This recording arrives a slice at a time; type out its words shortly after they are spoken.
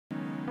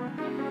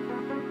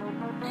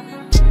Yeah,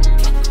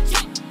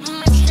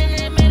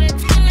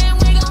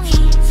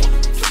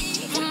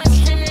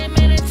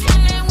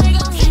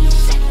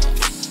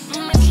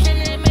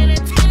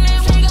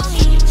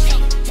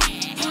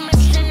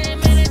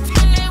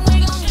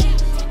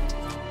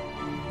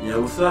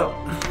 what's up?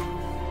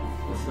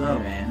 What's up,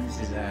 man?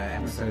 This is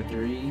episode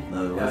 3.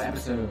 No,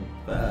 episode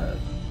 5.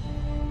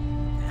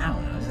 I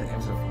don't know. It's like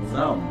episode 4.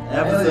 Something.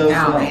 Episode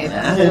something.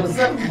 Episode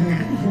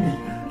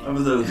something.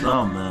 Episode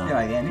something, man. You're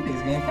like, damn, these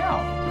niggas getting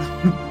count.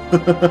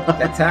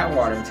 That tap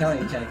water, I'm telling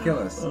you, trying to kill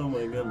us. Oh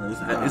my goodness.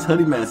 It's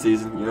hoodie man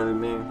season, you know what I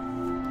mean?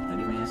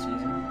 Hoodie man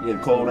season? Yeah,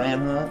 cold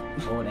and hot.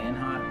 Cold and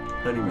hot?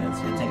 Hoodie man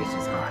season. I think it's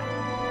just hot.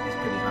 It's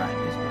pretty hot in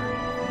Pittsburgh.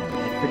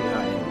 It's pretty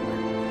hot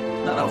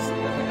everywhere. Not outside.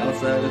 I think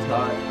outside is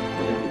hot,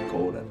 but it gets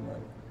cold at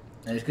night.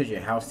 And it's because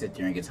your house sits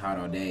there and gets hot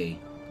all day,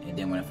 and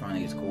then when it finally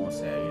gets cool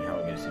outside, your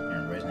house gets sit there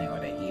and resonate all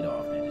that heat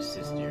off, and it just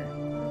sits there.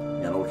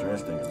 You got ultra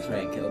instinct. That's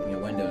right, you open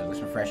your windows, let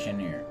some fresh in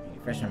there.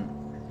 Fresh and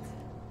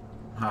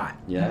hot.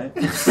 Yeah?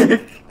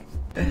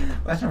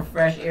 Let some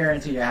fresh air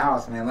into your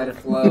house, man. Let it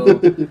flow.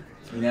 You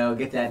know,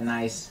 get that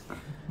nice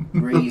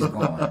breeze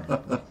going.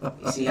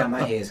 You see how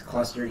my head is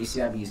clustered? You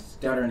see I be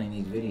stuttering in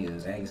these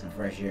videos. I get some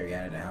fresh air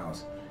out of the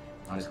house.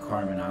 All this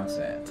carbon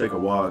dioxide. Take a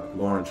walk,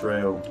 go on a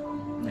trail.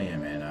 Yeah,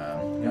 man.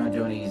 If y'all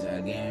enjoy these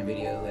gaming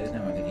videos, let us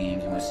know what the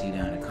games you want to see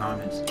down in the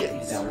comments.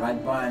 Hit that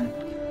like button.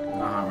 We're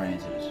gonna hop right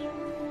into this.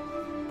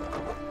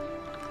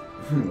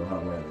 We'll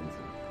hop right into it.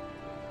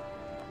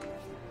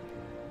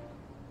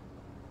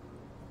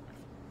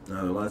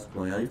 No, let's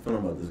play. How you feeling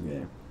about this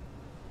game?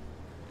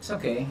 It's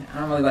okay. I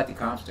don't really like the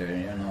cops though.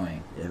 They're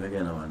annoying. Yeah, they're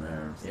getting on my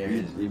nerves. Yeah,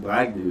 These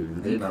black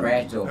dudes. They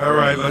crashed over. All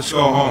right, let's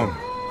go home.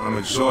 I'm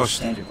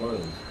exhausted. Change your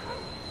clothes.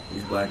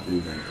 These black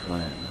dudes ain't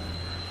playing, man.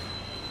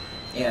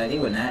 Yeah, they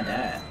would not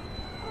die.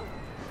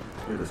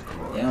 Look at this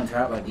car. They don't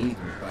try like these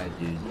black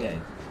dudes. Yeah,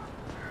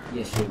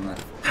 shoot them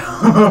like.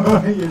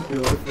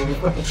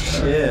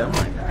 Yeah, I'm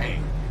like,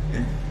 dang.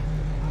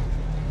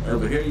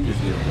 Over here, you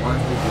just get one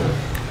good.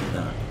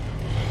 Done.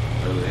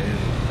 Over there.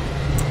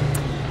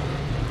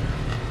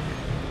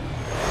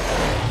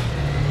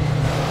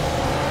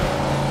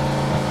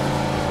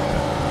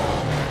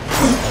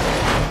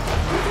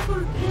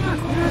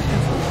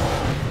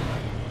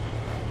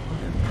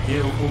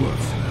 Hill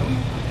Horse, you know?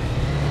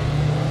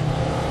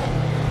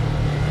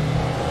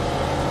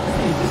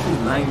 This is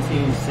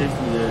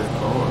 1960 years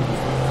old. This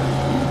is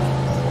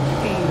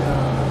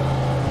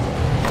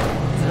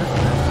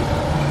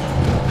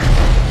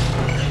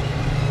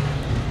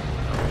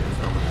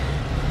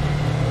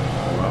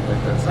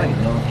It's like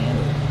no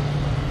handle.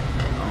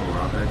 I'm gonna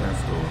rob that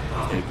store.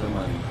 Take the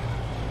money.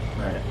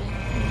 Right.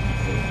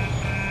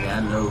 Yeah, I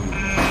know.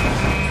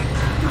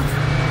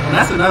 And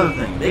that's another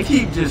thing. They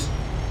keep just.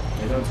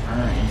 They don't turn.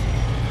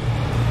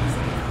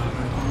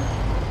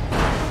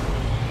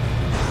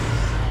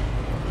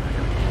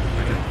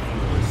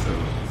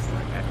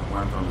 I can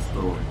run from the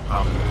store and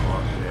pop in the car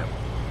and there.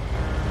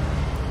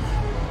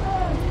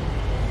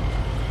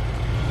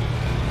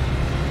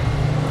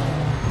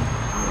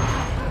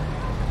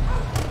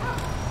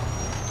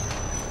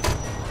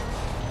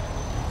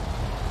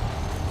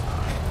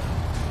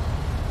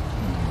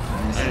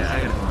 I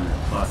gotta go in there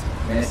and bust it.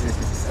 Man, it's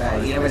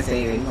society. You never say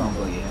you gonna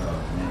blow your head off,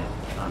 man.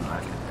 I know, I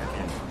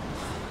can't.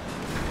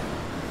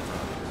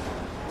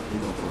 He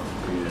gonna put a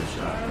pretty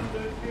shot.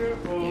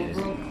 Yeah, this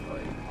is gonna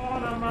play.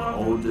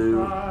 Old dude.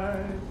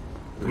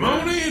 Come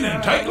on in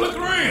and take a look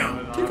around.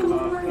 Take a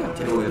look around.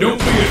 Take a look Don't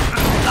be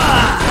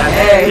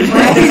Hey,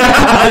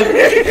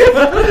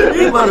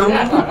 He's about to.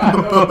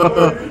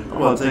 I'm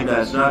gonna take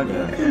that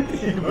shotgun.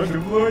 He's about to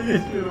blow your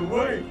shit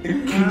away. I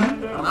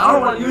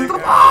don't want to use the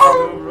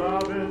phone.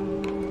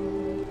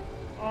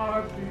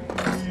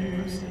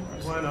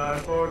 When I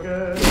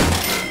forget.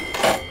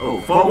 Oh,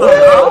 $400?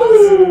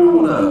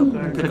 Hold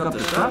up. Pick up the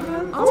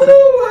shotgun?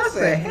 ooh, that's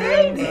a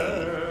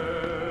heyday.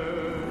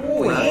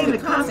 Ooh, and the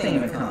cops ain't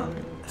even come.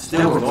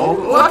 Still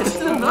revolver? Oh, I can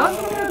still guns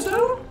from there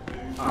too?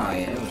 Oh, yeah,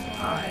 it was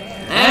high.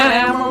 And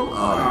ammo?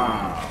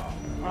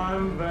 Oh.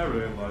 I'm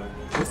very much.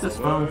 What's this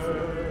phone for?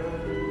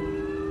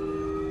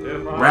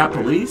 If I Rap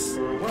police?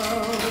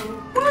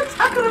 What?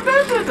 I could have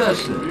invented that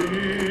shit.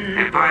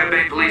 Empire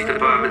Bay Police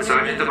Department,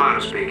 Sergeant D'Amato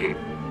speaking.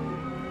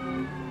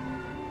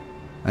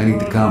 I need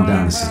to calm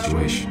down the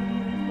situation.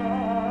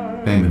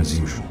 Payment as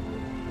usual.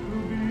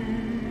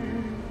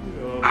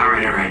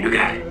 Alright, you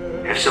got it.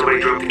 Have somebody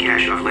drop the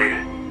cash off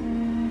later.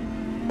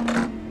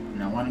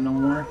 Not wanting no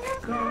more?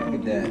 Look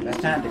at that. That's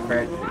time to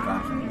crash the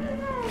cops from you, man.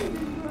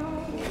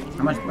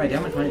 How much money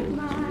did you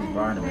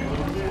borrow him?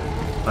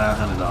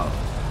 $500.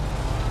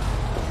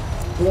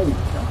 Ooh,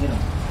 don't hit him.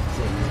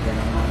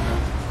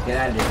 Get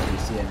out of there until you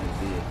see that nigga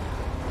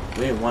big.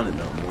 We ain't want it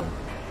no more.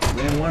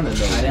 We ain't want it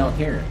no more. I don't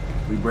care.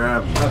 We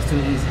grabbed him. That was too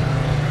easy.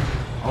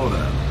 Hold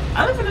up.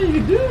 I didn't think you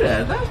could do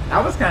that.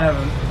 That was kind of...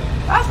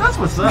 That's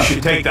what's You up.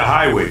 should take the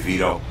highway,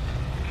 Vito.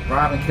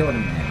 Rob and killed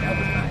him, man. That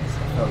was nice.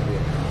 That felt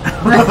good.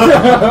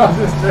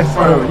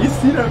 Bro, you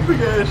see that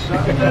big ass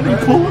shotgun he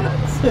pulled?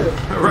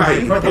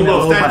 Right, you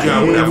lost that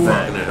job without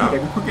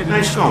fucking it up.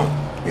 Nice going.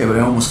 Yeah, but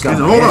I almost got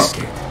Hold my up. ass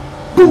kicked.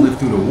 I lived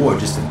through the war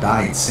just to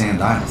die at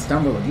Sand Island.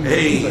 Stumble again.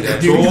 Hey,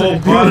 that's all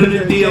part of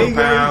the deal,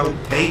 pal.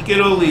 Take it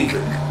or leave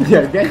it.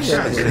 Yeah, get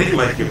Besides, it ain't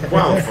like you're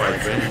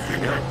qualified for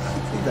anything else.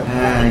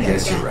 I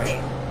guess you're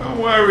right. Don't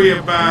worry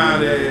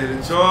about it.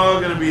 It's all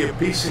gonna be a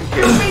piece of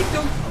cake.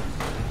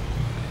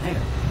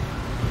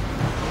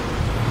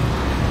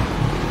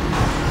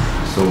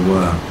 So,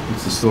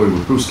 what's the story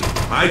with Brewster?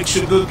 Mike's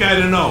a good guy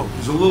to know.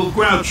 He's a little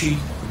grouchy,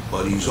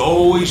 but he's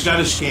always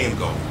got a scam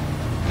going.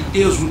 He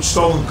deals with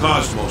stolen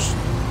cars mostly.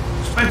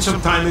 Spent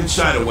some time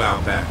inside a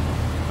while back.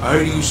 I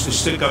heard he used to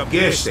stick up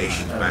gas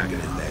stations back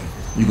in the day.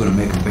 You gonna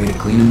make him pay the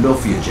cleaning bill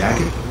for your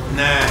jacket?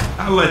 Nah,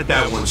 I'll let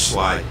that one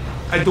slide.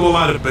 I do a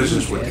lot of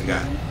business with the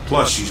guy.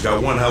 Plus, he's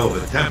got one hell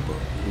of a temper.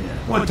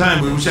 One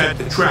time we was at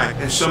the track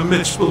and some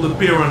mitt spilled a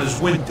beer on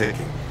his wind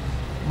ticket.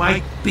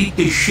 Mike beat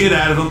the shit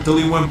out of him till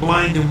he went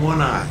blind in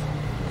one eye.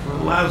 For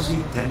a lousy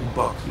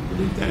 $10. You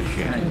believe that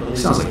shit?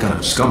 Sounds like kind of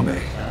a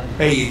scumbag.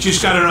 Hey, you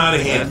just gotta know how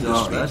to handle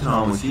this. That's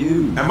wrong with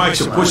you. And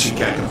Mike's a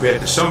pussycat compared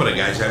to some of the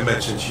guys I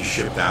met since he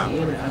shipped out.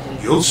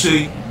 You'll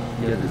see.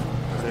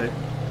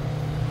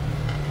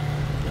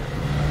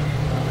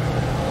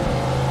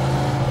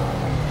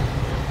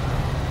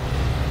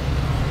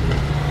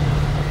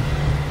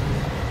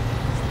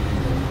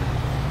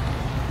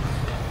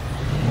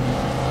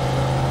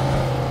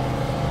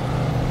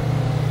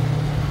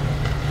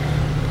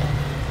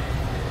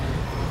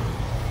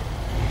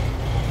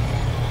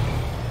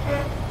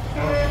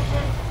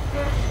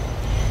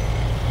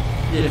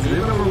 Yeah, if you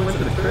remember when we went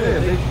to the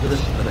crib,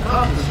 the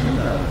cops was shooting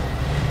at us.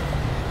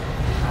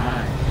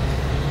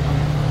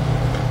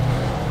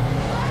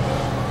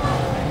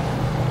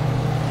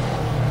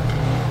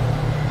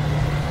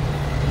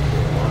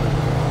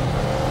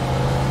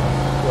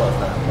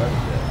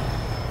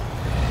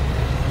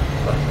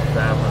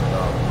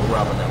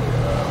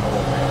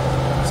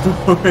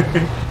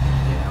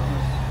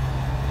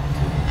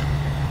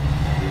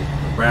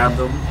 Grabbed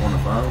them on the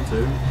phone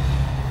too.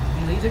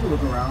 You take a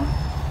look around.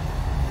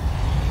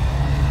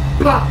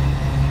 Yes,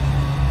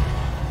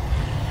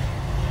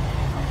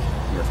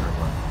 sir.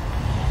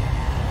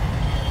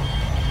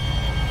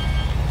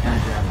 Kind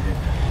of grab a bit.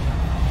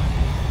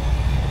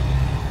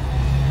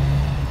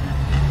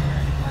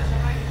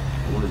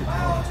 What is it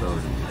called? So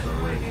it's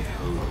already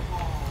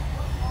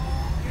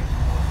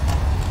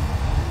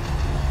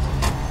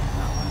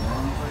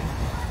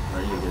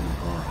Are you getting the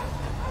car?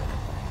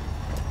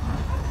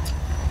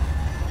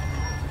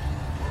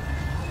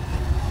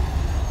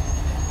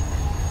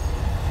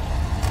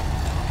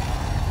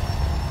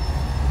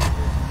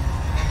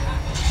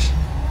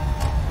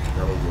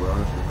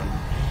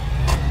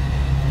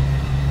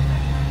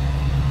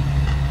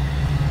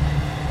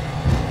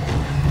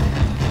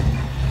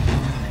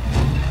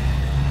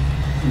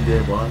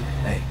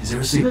 Hey, is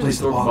there a safe place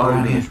to park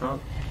around here?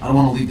 I don't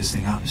want to leave this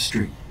thing out in the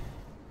street.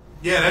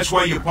 Yeah, that's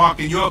why you're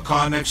parking your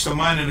car next to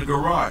mine in the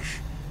garage.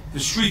 The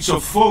streets are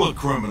full of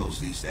criminals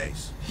these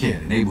days. Yeah,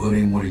 the neighborhood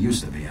ain't what it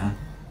used to be, huh?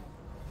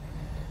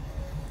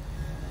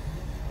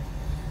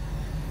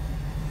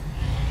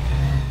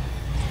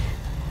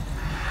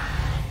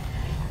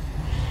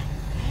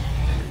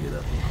 Get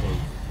up and close.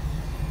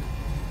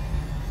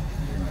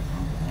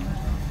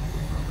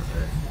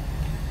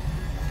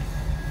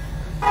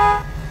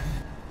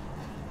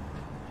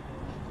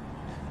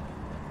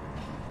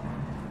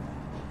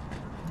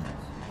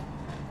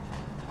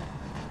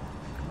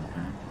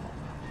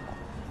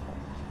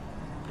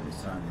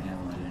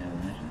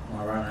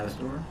 Want to run out of the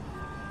store?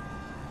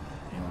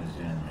 You want to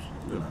do an mission?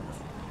 Good on this.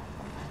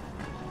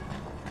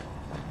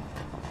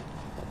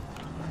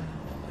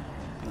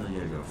 No, you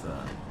gotta go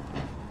outside.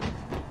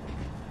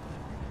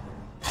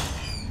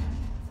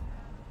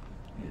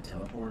 You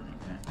teleport?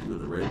 Okay. You were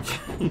the rich.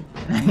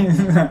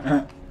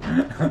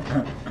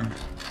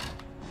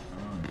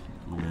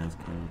 Man's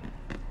code.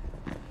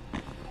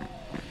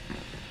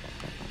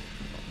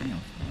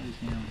 Damn, somebody's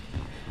down.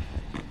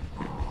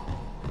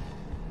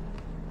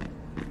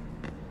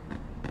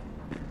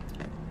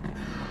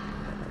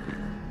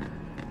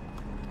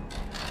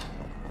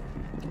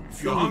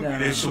 If you're hungry,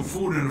 there's some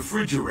food in the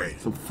refrigerator.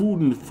 Some food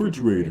in the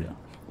refrigerator.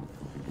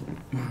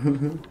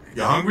 You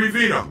hungry,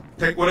 Vito?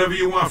 Take whatever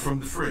you want from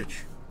the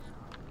fridge.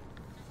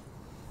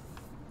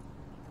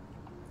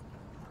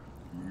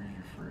 Where's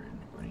your fridge,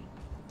 buddy?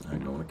 I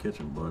ain't going to the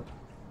kitchen, bud.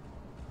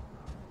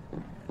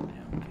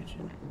 Down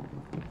kitchen.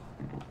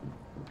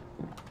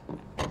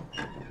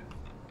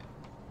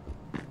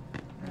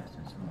 Rest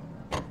and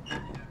smoke.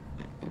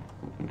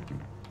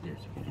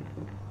 There's the kitchen.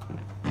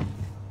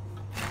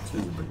 This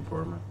is a big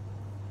apartment.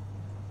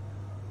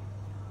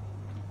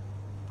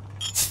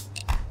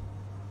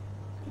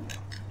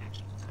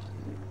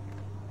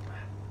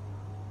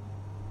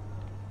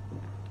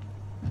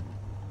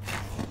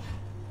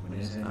 What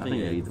is it? I think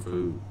I ate the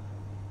food.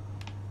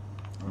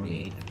 We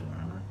ate it,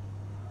 remember?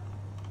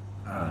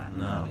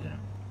 No. We didn't.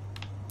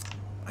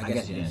 I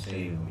guess you didn't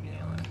say we did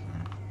last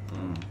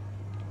time.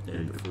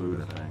 Ate the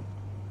food, I think.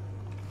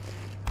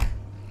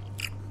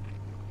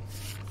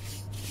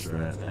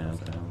 Grass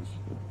downstairs.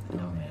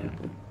 No, man.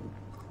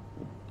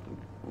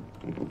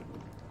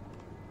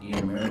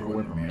 Either Miracle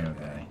or Mayo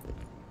guy.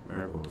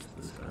 Miracle was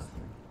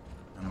disgusting.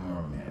 I'm more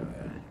of a Mayo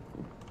guy.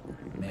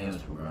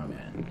 Mayo's for grown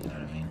men, you know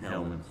what I mean?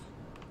 Helmets.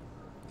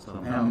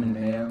 Helmet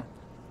Mayo.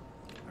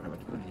 What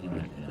do you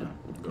want to do now?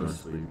 Go to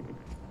sleep.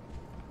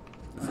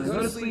 So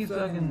go to sleep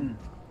so I can,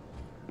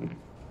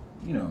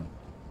 you know,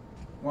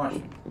 watch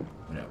it.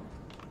 Whatever.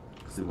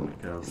 Sleep on the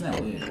couch. It's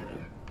not weird.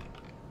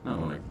 No,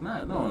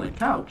 on the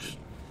couch.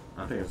 I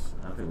think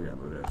we gotta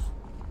do this.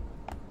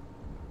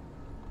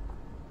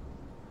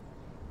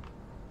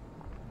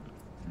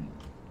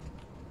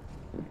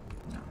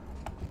 No.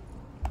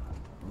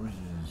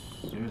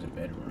 There's a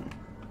bedroom.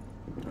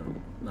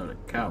 No, the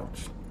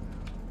couch.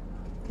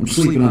 I'm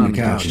sleeping on the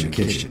couch in the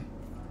kitchen.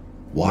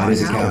 Why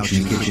there's a couch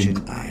in the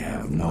kitchen? I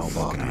have no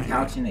fucking idea.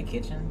 Couch in the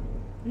kitchen?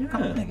 Yeah.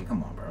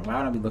 Come on, bro. Why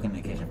would I be looking in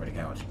the kitchen for the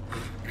couch?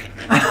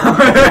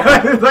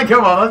 Like,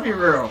 come on, let's be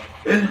real.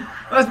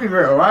 Let's be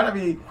real. Why would I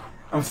be...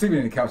 I'm sleeping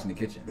in the couch in the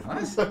kitchen. What?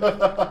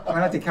 Why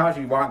not the couch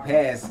we walk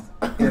past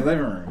in the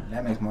living room?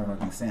 That makes more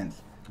fucking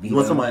sense. You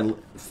want somebody to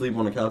sleep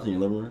on the couch in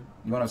your living room?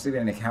 You want them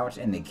sleeping in the couch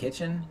in the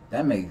kitchen?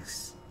 That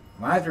makes...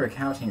 Why is there a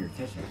couch in your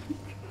kitchen?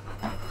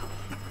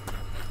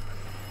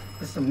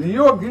 It's some New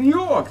York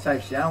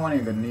type shit. I don't want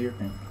to even go to New York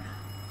and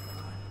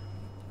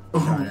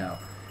try it out.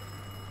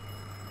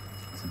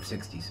 Some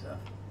 60s stuff.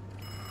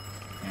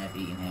 Half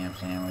eaten ham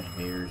sandwich,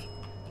 beers.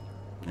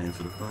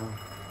 Answer the phone.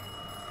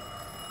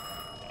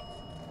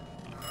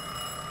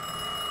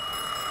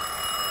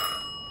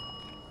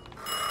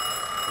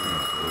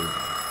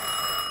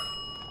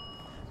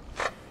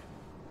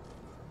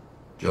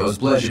 Joe's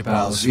pleasure,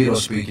 pal. It's Vito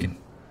speaking.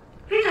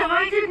 Peter,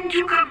 why didn't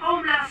you come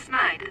home last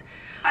night?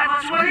 I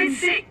was worried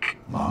sick.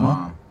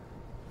 Mama?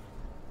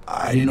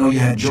 I didn't know you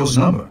had Joe's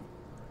number.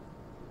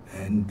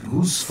 And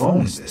whose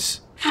phone is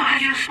this? So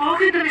have you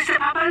spoken to Mr.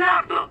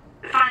 Papalardo?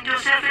 Find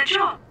yourself a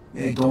job.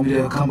 Yeah, he told me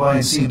to come by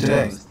and see him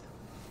today.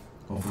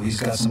 Hopefully he's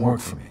got some work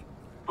for me.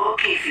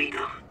 Okay,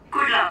 Vito.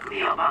 Good luck,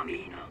 mio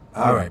bambino.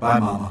 All right, bye,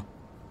 Mama.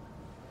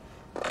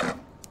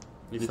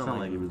 You sound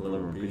like he was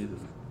delivering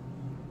pizzas.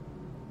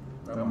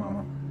 Go,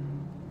 mama.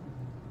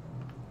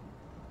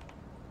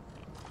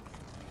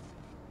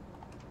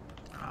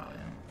 Oh,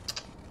 man.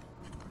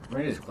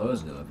 Where did his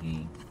clothes go if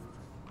he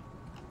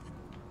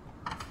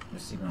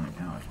was sleeping on the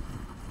couch?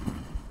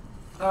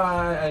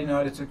 I know,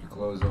 I just took your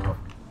clothes off.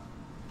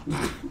 I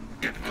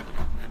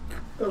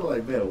was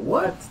like, man,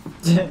 what?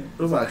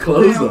 Those are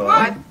clothes on.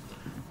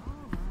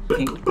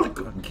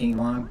 What? King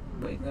Long,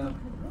 wake up.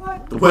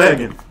 What? The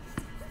wagon.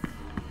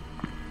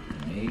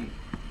 Hey.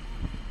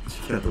 She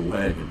got the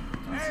wagon.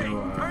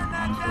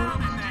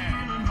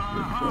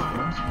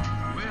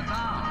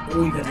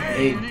 Oh, you got the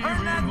egg.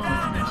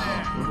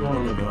 What's going on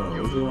over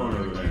there? What's going on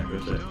over there?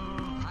 What's that?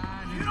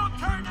 You don't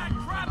turn that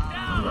crap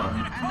down, I'm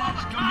gonna call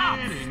the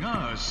cops. Committing a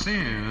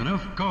sin,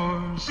 of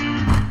course.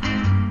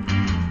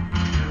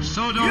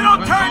 So don't you don't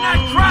turn that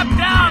crap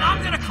down, I'm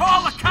gonna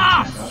call the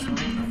cops.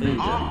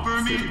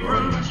 Offer me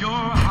proof your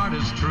heart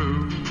is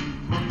true.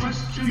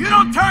 You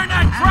don't turn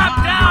that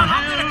crap down,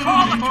 I'm gonna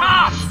call the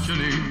cops.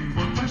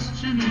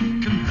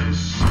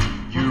 Confess,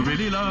 you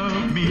really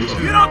love me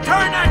too. You don't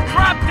turn that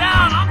crap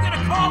down, I'm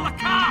gonna call the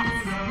cops.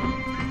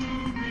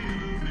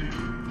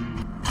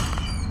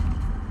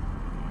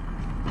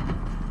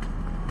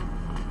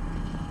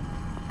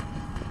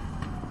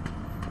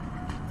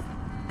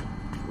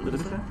 What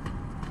is that?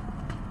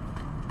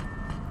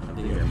 I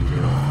think I have to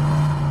go.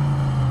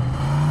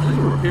 I think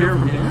we're repair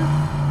from here.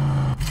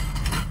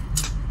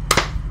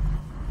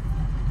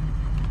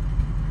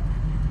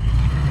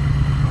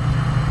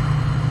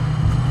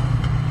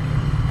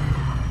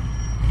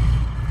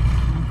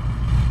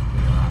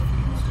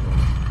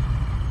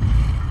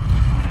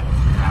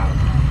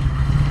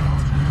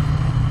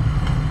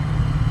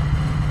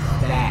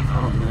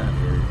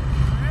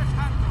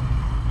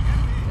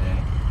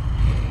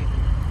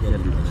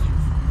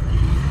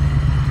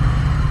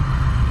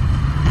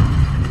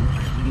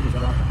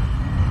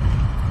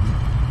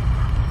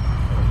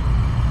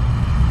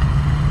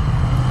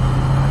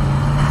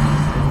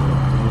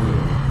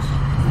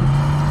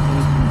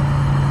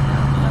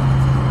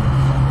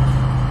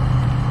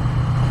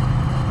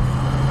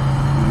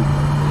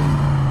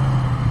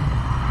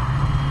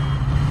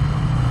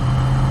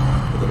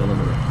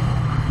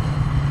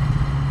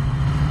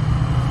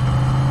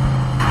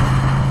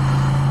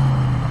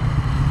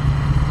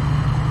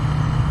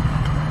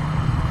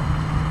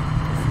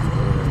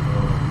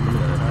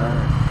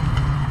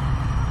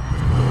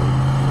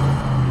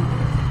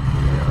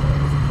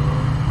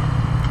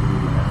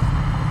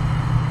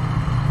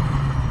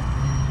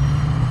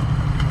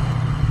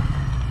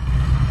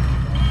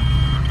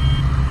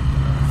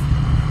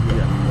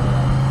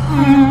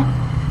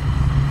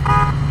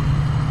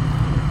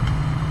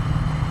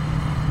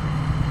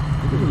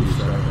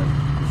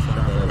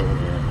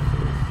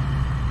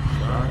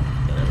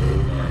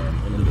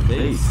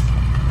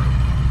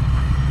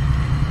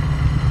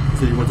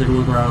 So you want to take a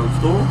look around the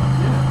store?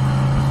 Yeah.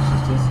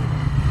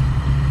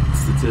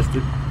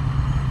 Statistic.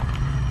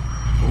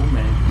 Oh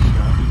man,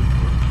 shot in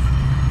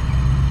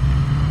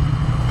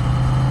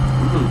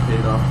the really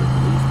paid off the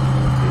policeman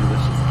too.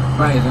 That's just like,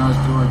 Right, his own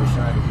story was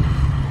shot at you.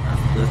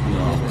 let's be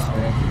honest.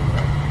 Disrespect you,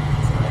 right?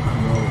 It's like,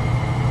 I'm over.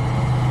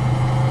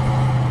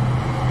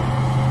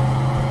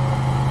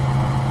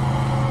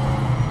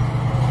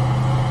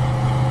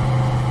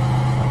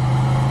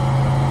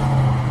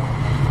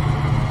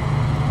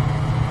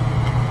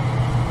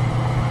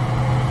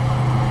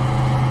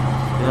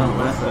 Yeah, on the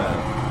west side.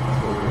 That's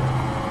where we're at.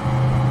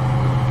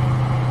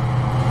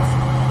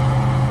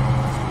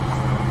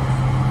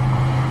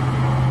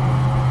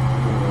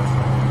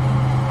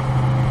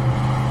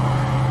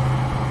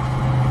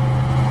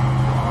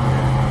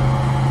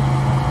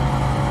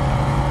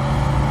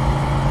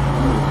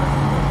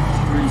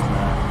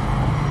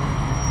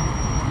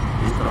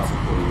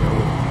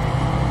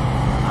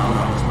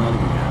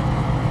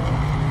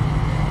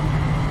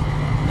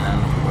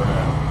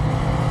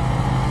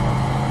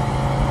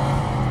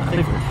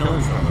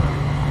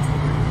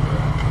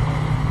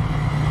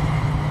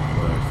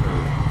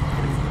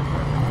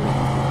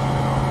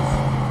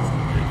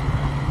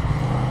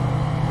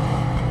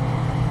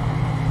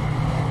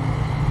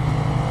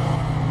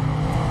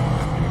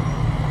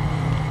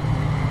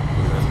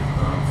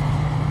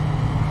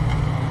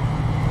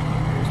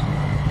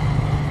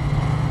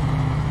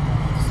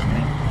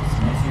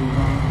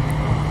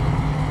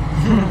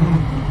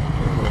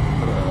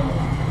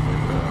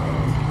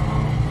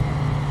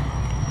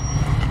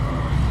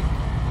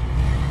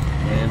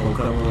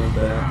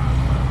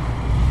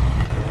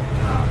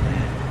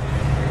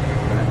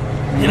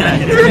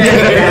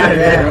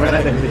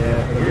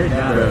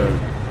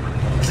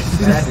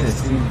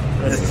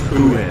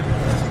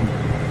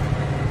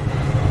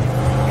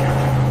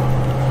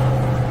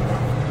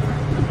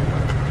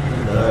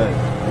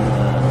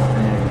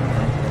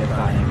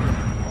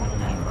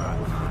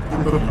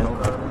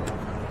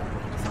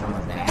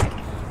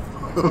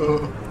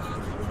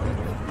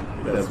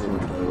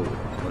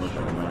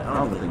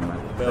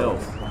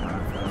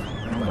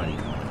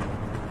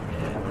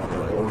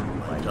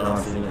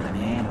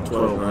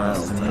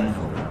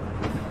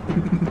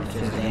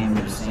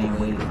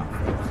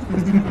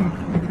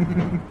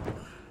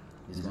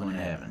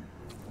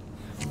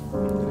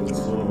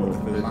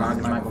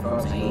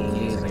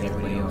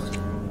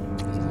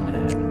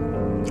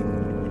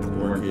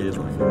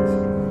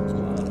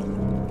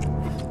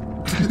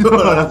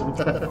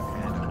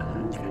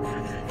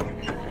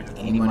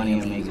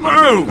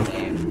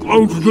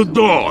 Close the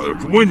door.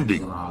 It's windy.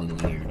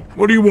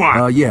 What do you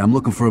want? Yeah, I'm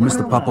looking for a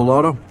Mr.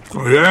 Pappalardo.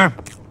 Oh, yeah?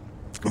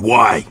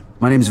 Why?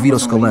 My name's Vito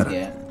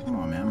Scaletta.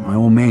 My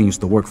old man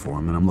used to work for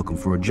him, and I'm looking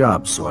for a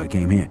job, so I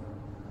came here.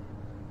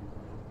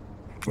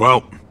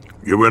 Well,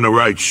 you're in the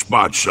right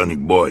spot, sonny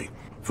boy.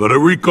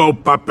 Federico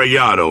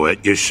Pappalardo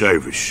at your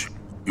service.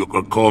 You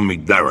can call me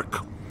Derek.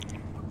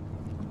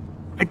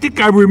 I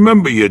think I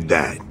remember your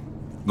dad.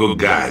 Good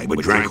guy, but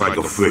drank like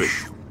a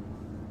fish.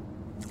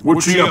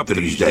 What's he up to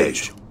these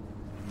days?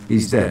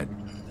 He's dead.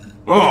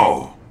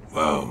 Oh,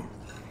 well,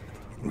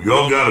 we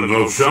all gotta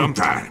go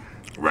sometime.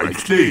 Right,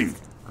 Steve?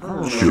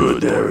 Sure,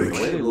 Derek.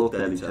 They looked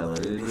at each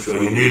other. So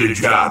you need a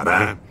job,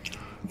 huh?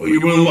 Well,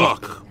 you're in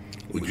luck.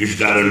 We just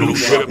got a new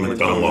shipment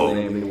to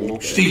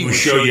unload. Steve will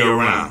show you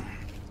around.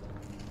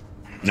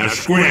 Now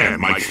scram,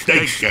 my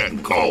steak's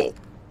getting cold.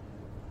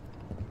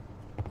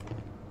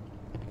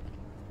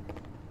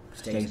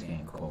 Steak's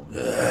getting cold.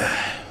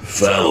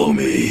 Follow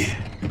me.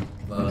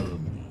 Follow me.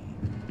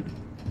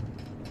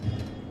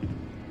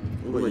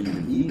 What are you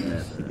eating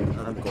that?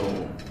 I'm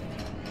cold.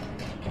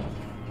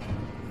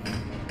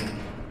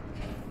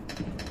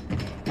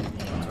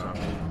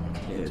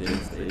 Yeah,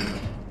 James Steve.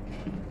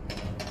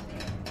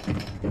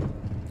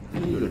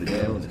 You go to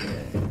jail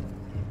today.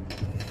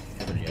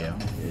 Go to jail?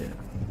 Yeah.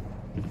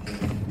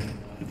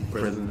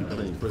 Prison, I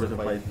think prison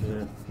fight.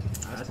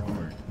 That's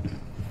hard.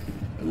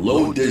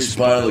 Load this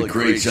pile of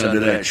crates onto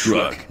that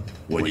truck.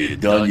 When you're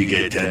done, you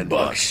get $10.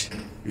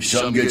 If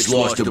something gets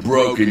lost or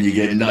broken, you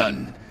get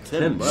nothing.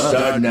 $10.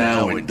 Start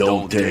now and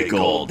don't take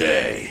all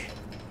day.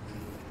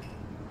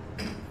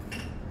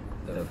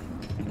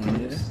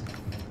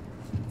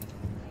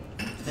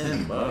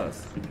 $10.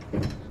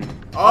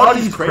 All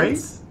these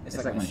crates? It's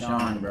like when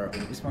Sean, bro,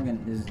 this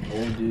fucking this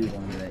old dude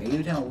one day. Hey,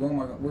 you tell me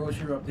we'll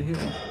wheelchair up the hill.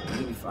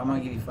 I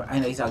might give you $5. I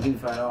know he said I'll give you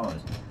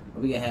 $5.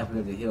 But we get halfway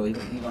up the hill.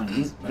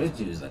 He's this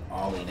dude is like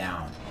all the way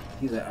down.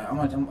 He's like,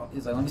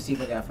 he's like, let me see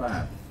if I got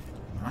 5.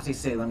 Once they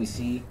say let me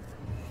see,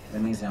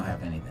 that means they don't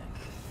have anything.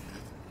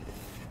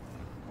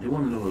 You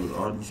want to know what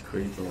all these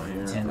crates are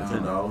here for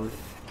 $10?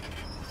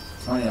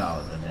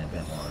 $20 and then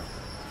bet more.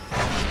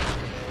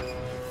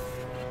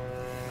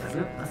 I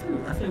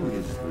think we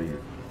can just leave.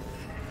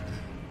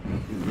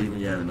 Leave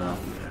me out enough.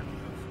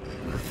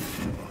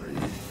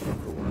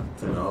 For what?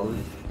 $10?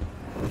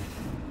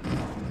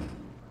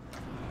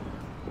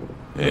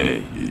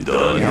 Hey, you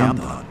done? Yeah, I'm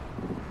done.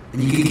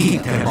 And you can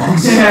keep $10.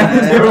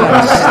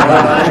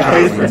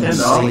 For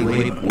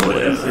 $10?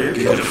 Whatever.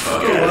 Get the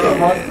fuck out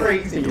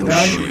of here. Don't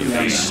show your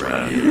face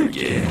around here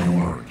again. Don't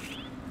worry.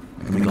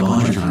 I can make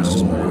 100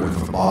 times more work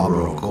for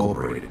Barbaro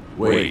Incorporated.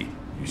 Wait,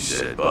 you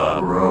said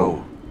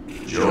Barbaro?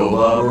 Joe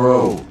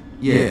Barbaro?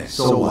 Yeah,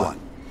 so what?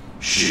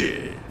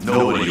 Shit,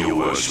 nobody who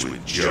works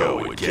with Joe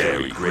would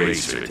carry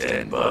crates for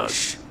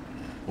 $10.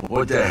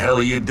 What the hell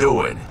are you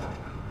doing?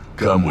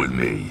 Come with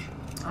me.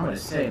 I'm gonna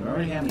say, bro,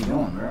 what you got me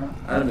doing, bro?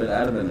 I'd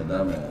have been a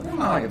dumbass. I'm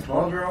not like a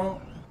 12-year-old.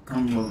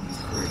 Come over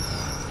this crate.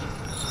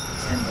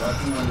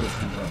 $10, you know this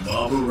 $10.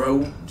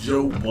 Barbaro,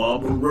 Joe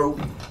Barbaro.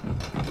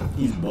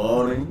 He's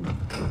balding.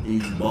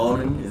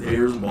 His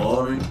hair's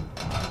balding.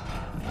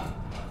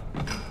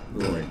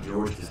 Looking like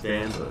George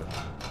Costanza.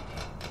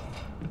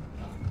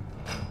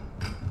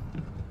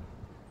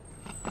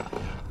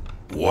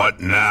 What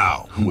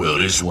now? Well,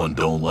 this one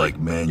don't like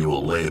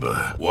manual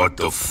labor. What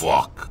the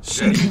fuck?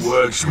 Said he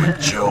works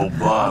with Joe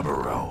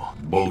Barbaro.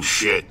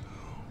 Bullshit.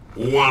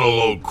 Who wanna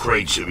load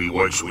crates if he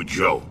works with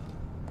Joe?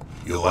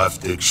 You'll have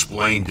to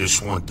explain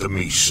this one to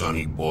me,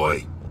 sonny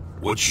boy.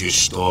 What's your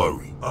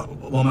story?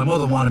 Well, my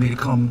mother wanted me to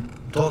come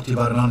talk to you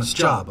about an honest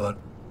job, but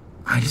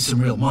I need some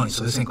real money,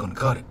 so this ain't gonna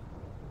cut it.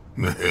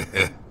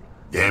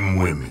 Them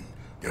women,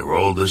 they're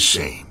all the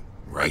same.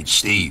 Right,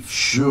 Steve?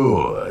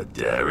 Sure,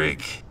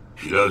 Derek.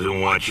 She doesn't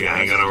want you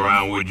hanging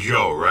around with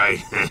Joe,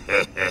 right?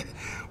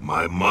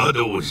 My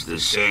mother was the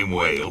same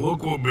way.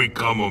 Look what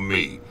become of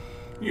me.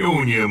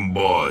 Union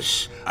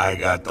boss. I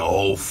got the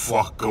whole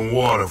fucking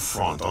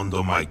waterfront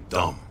under my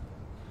thumb.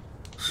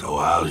 So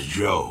how's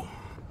Joe?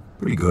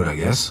 Pretty good, I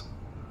guess.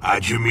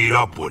 How'd you meet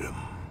up with him?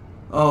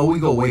 Oh, we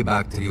go way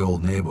back to the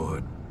old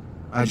neighborhood.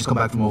 I just come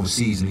back from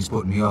overseas and he's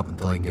putting me up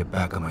until I can get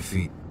back on my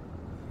feet.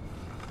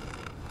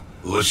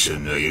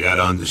 Listen, you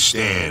gotta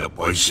understand, a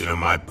person in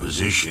my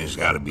position has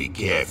gotta be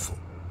careful.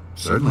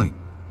 Certainly.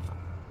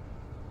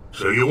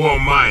 So you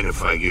won't mind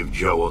if I give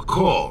Joe a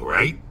call,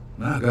 right?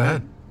 Nah, go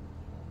ahead.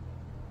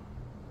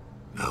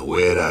 Now,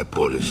 where'd I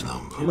put his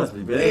number? He must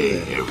be bad. Hey,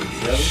 here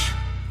it is.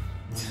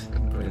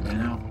 Put it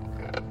down.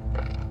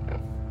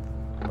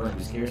 But if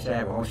you're scared, sir, I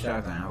have a whole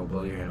shotgun. I will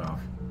blow your head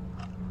off.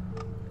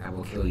 I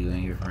will kill you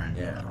and your friend.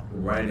 Yeah,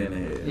 right in the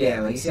head.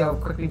 Yeah, like, you see how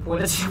quickly you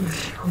pulled it?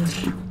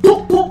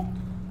 Boop, boop.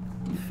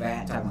 You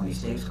fat, talking about your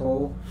steaks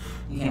cold.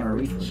 You can't even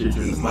reach for it.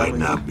 He might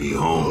not be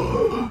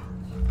home.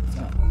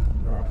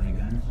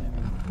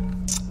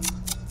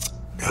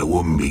 That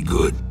wouldn't be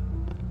good.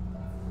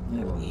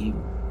 Yeah, well,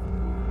 evil.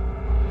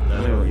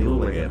 I mean, he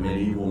looked like a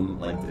medieval,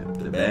 like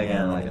the bad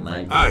guy, like a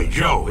knife. Hi,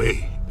 Joe.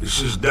 Hey, this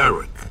is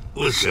Derek.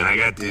 Listen, I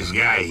got this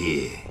guy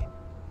here.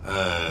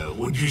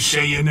 What'd you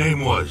say your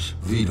name was?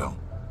 Vito.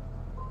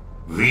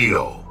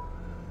 Vito.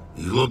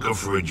 He's looking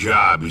for a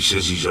job. He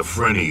says he's a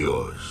friend of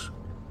yours.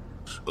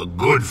 A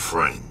good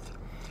friend.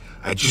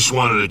 I just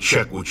wanted to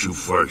check with you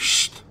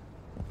first.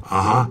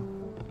 Uh-huh.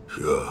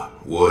 Sure.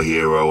 War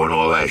hero and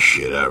all that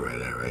shit. All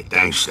right.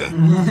 Thanks, then.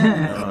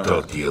 I'll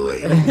talk to you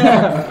later.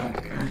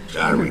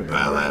 Sorry,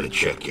 pal. I had to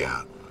check you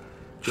out.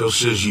 Joe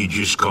says you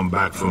just come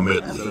back from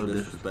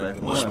Italy.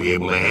 You must be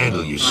able to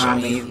handle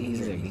yourself.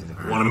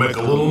 Want to make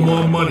a little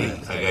more money?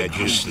 I got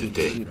just the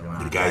thing.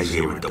 The guys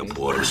here at the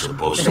port are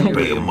supposed to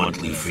pay a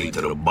monthly fee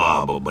to the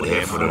barber, but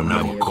half of them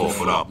never cough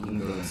it up.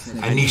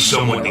 I need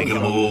someone to give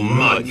them a little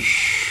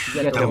nudge.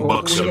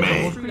 $10 a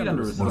man.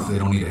 What if they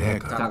don't need a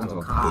haircut?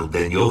 Well,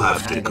 then you'll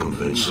have to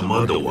convince them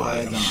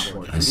otherwise.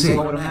 I see.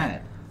 What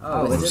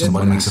if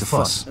somebody makes a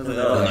fuss? Then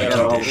I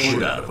kick the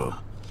shit out of them.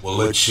 Well,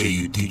 let's say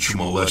you teach them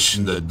a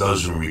lesson that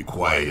doesn't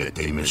require that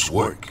they miss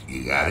work.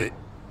 You got it?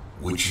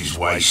 Which is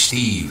why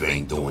Steve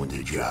ain't doing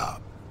the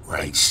job.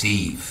 Right,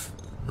 Steve?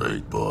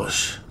 Right,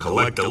 boss.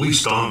 Collect at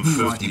least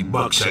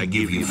 $150. I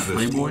give you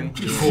 50.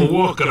 Just for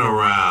walking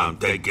around,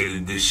 taking it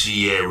in the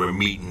Sierra,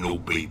 meeting new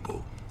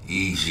people.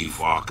 Easy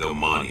fucking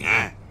money,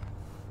 huh?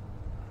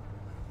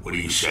 What do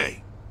you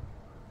say?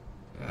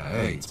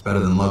 Hey, it's better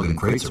than lugging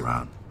crates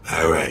around.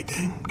 All right,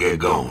 then. Get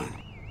going.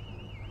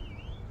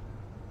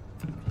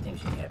 I think we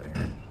should have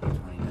here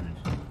 20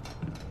 minutes.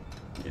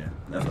 Yeah,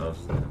 that's what I was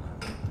saying.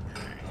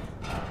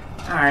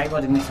 Alright,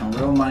 about to make some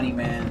real money,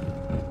 man.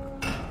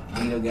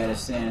 Vito got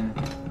us in.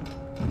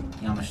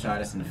 You almost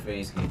shot us in the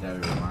face because he thought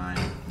we were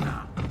lying.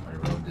 Nah, what a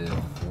real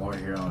deal. War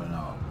hero and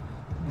all.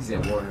 He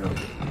said war hero.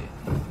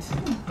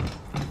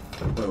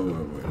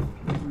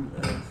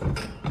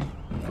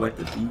 Wait. Collect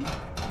the fee?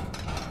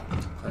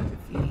 Collect the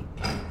fee.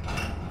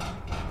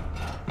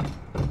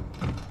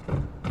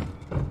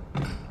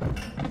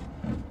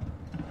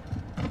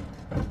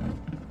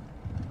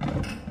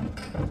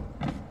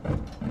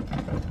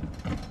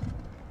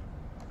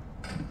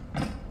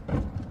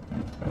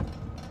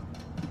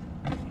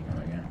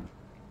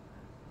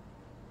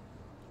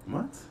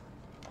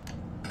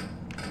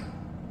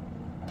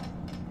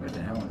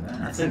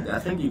 I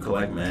think you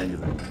collect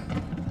magazines.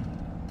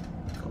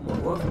 Come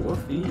on, what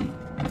fee?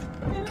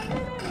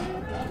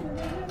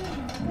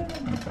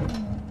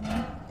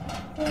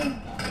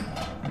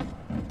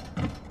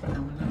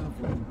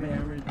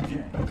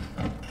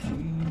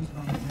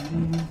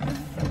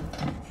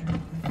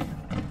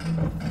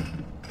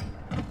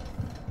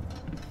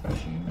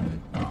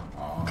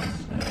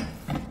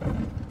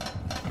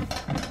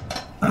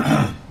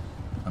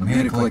 I'm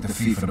here to collect the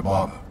fee for the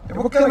barber.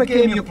 What kind of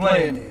game you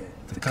playing here?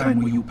 The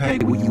kind where you pay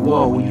what you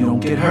owe when you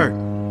don't get hurt.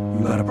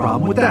 You got a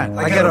problem with that?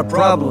 I got a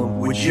problem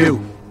with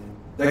you.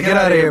 Now get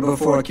out of here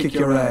before I kick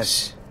your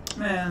ass.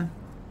 Man.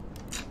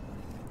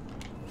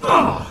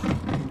 Oh,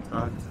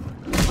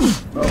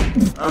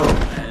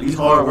 man, these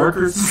hard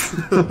workers.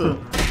 Oh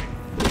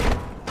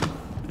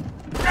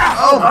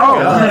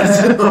my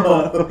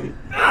God.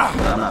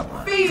 I'm not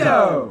playing.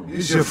 Vito!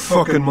 Here's your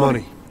fucking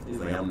money. He's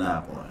like, I'm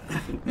not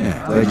playing.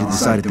 Yeah, glad you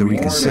decided to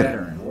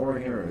reconsider. War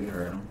hero, you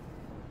heard him.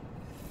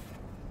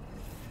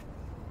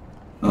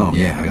 Oh,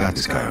 yeah, I got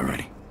this guy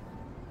already.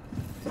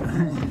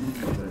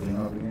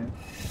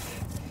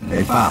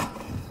 Hey, pal.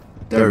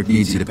 Derek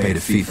needs you to pay the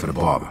fee for the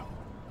barber.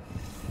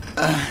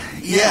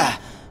 Yeah.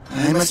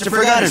 I must have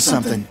forgot or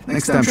something.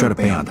 Next time, try to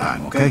pay on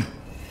time, okay?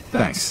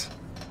 Thanks.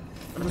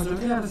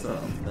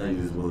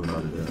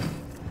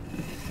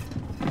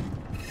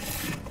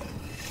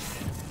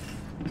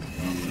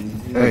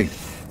 Hey,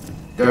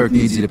 Derek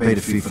needs you to pay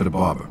the fee for the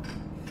barber.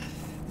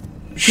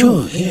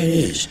 Sure, here it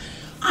is.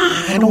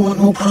 I don't want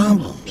no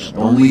problems.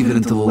 Don't leave it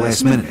until the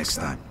last minute next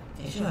time.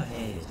 Sure,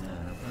 hey, it's no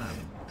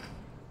problem.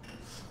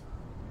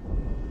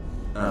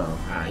 Oh,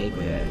 I hate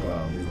that.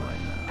 Well, he's like,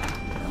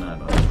 I'm not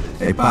about this.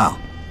 Hey, pal.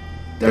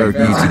 Derek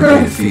needs you to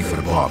pay the fee for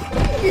the barber.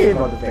 He ain't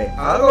about to pay.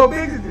 I don't know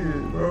big this,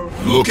 bro.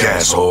 Look,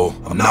 asshole,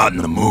 I'm not in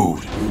the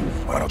mood.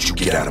 Why don't you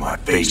get out of my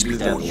face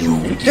before you...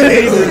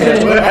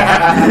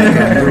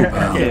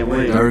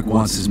 Derek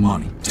wants his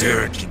money.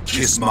 Derek can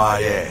kiss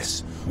my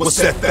ass. What's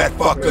that fat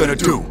fuck gonna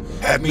do?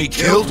 Have me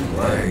killed?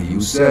 Hey,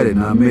 you said it,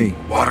 not me.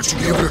 Why don't you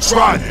give it a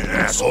try then,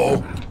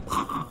 asshole?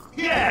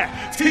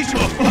 Yeah, teach him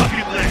a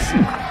fucking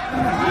lesson.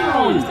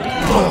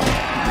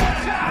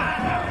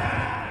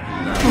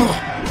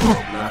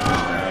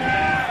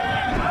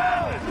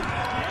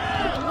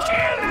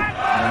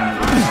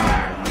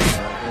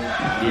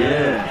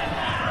 yeah.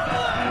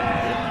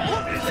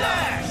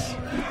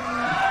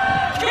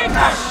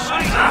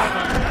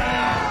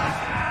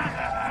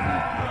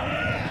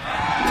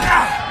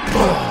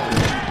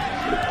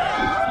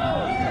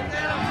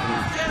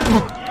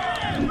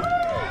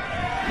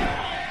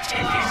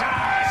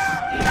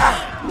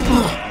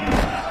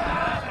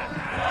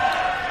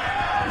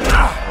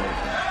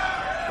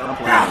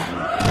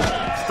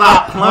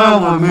 Stop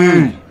playing with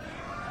me.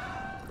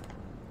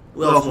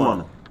 Who else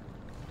want it?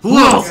 Who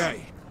else?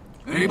 Okay.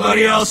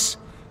 Anybody else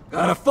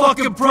got a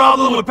fucking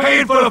problem with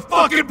paying for the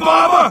fucking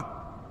barber?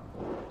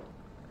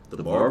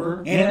 The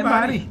barber?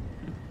 Anybody?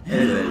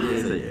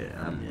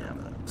 Yeah, I'm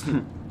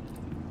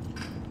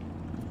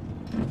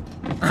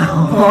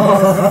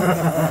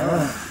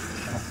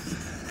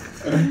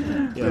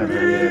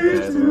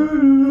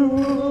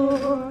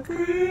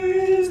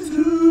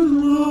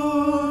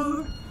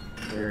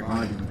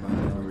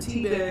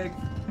Teabag.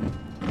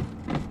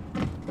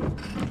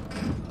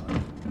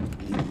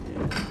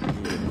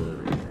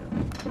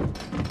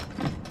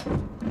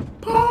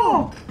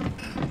 Paul!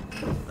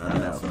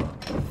 that's all.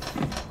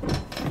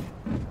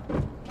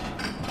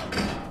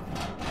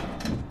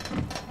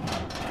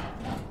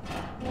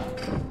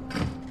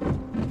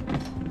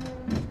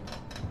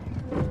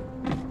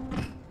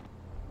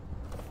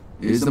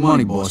 Here's the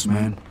money, boss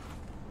man.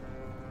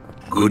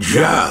 Good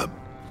job.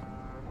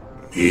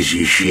 Here's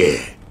your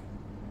share.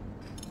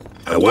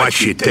 I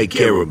watched you take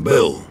care of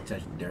Bill.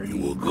 You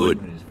were good.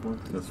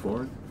 That's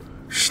for it?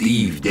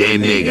 Steve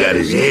damn near got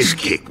his ass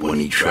kicked when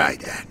he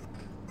tried that.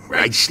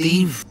 Right,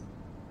 Steve?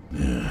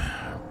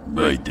 Yeah,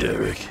 right,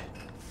 Derek.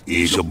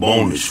 Here's a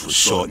bonus for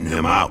sorting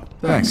him out.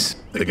 Thanks.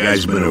 The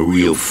guy's been a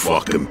real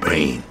fucking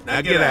pain.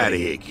 Now get out of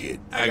here, kid.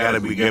 I gotta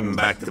be getting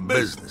back to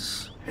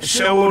business. And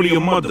say hello to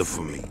your mother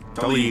for me.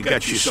 Tell her you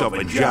got yourself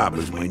a job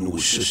as my new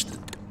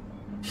assistant.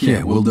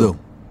 Yeah, will do.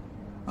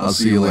 I'll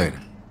see you later.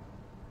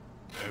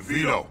 Hey,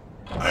 Vito,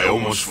 I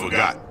almost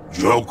forgot.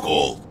 Joe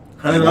called.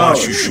 He $100.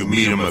 wants you should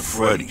meet him at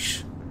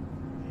Freddy's.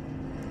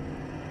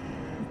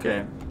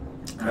 Okay.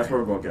 That's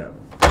where we're going,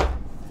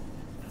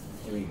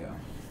 Here we go.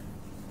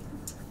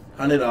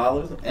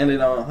 $100?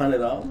 Ended on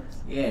 $100?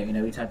 Yeah, you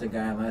know, we taught the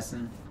guy a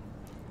lesson.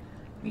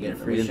 We get a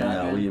free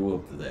shotgun. We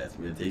whooped his ass.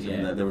 We were teaching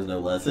him that there was no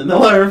lesson to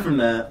learn from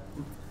that.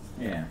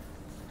 Yeah.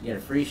 You get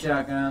a free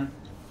shotgun.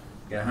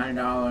 You get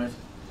 $100.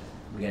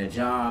 We get a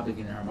job. We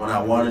can earn When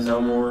I wanted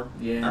no more.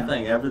 Yeah. I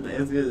think everything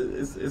is good.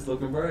 It's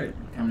looking bright.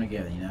 Coming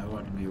together, you know. We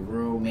want to be a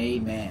real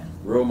made man.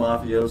 Real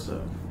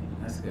mafioso.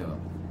 Let's go.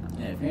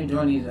 Yeah, if you're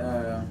enjoying these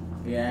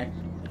reaction,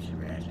 if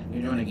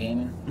you're enjoying the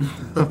gaming,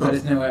 let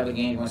us know what other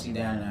games you want to see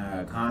down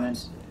in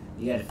comments.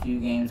 You got a few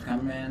games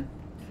coming, man.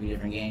 A few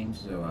different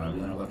games, so we want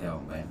to look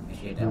out. But make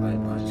sure you hit that like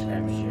button,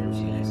 subscribe, and share. We'll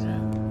see you next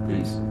time.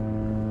 Peace.